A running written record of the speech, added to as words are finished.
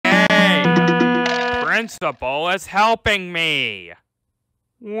principal is helping me.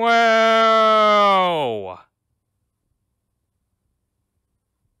 Whoa!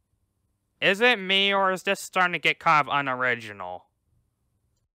 Is it me, or is this starting to get kind of unoriginal?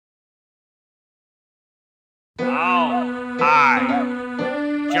 Oh,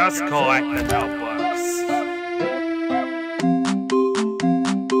 hi. Just collect the notebooks.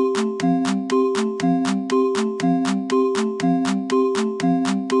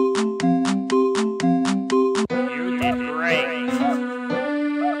 You did great.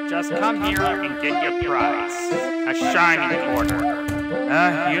 Just come here and get your prize. A shiny quarter.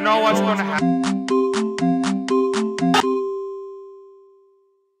 You know what's gonna happen.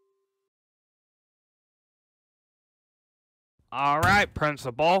 Alright,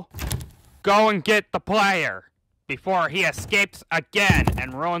 Principal. Go and get the player before he escapes again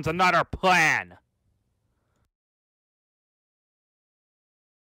and ruins another plan.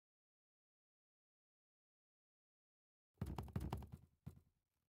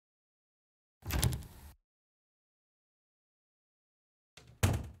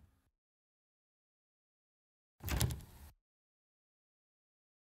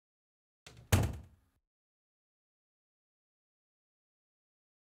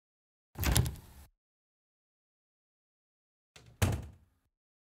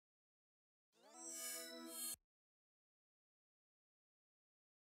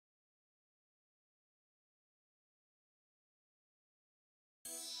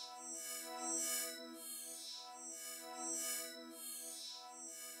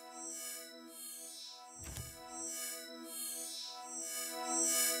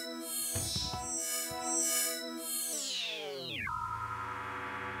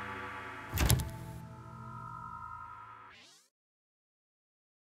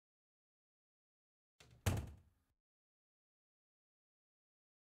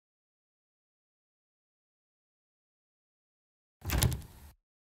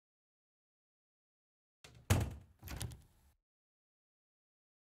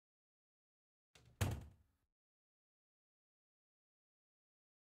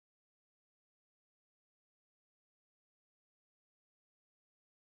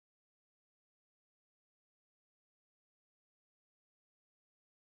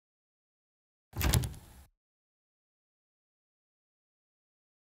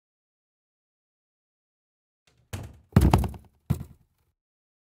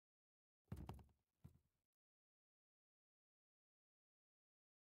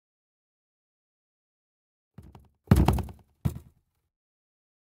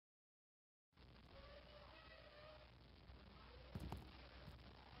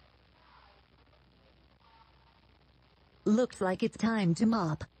 Looks like it's time to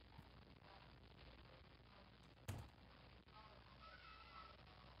mop.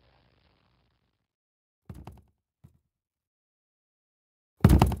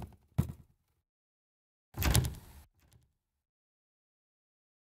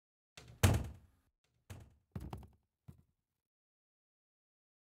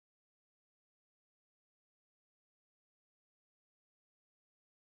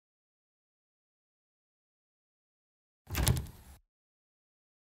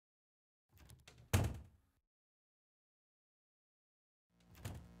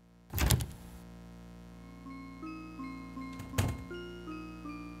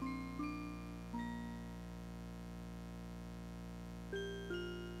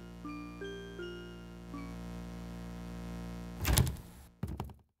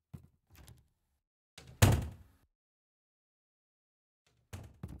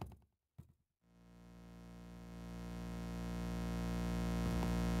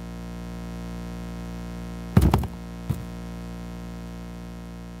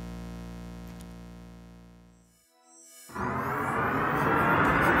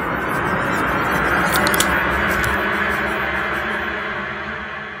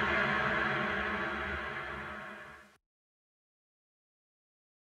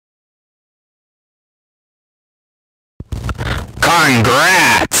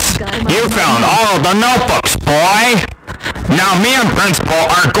 Congrats! You found all of the notebooks, boy! Now me and Principal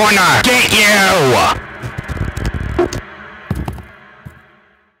are gonna get you!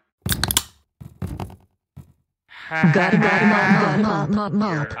 Got him,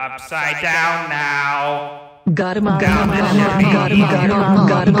 Upside down now. Got him,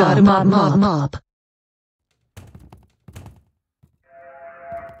 mop.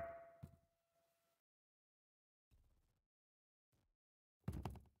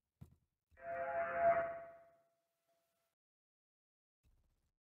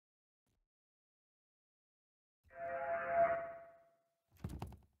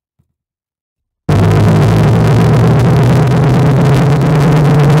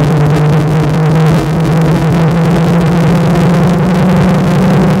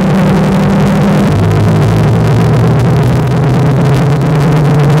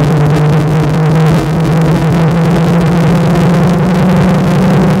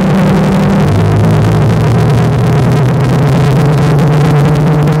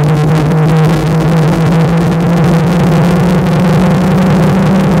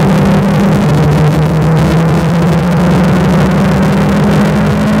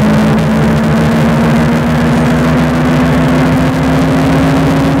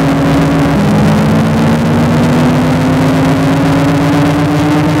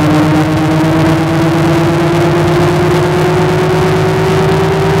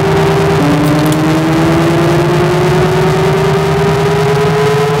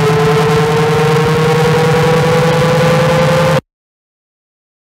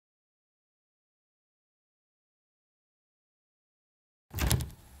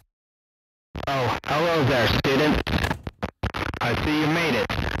 Oh, hello there, student. I see you made it.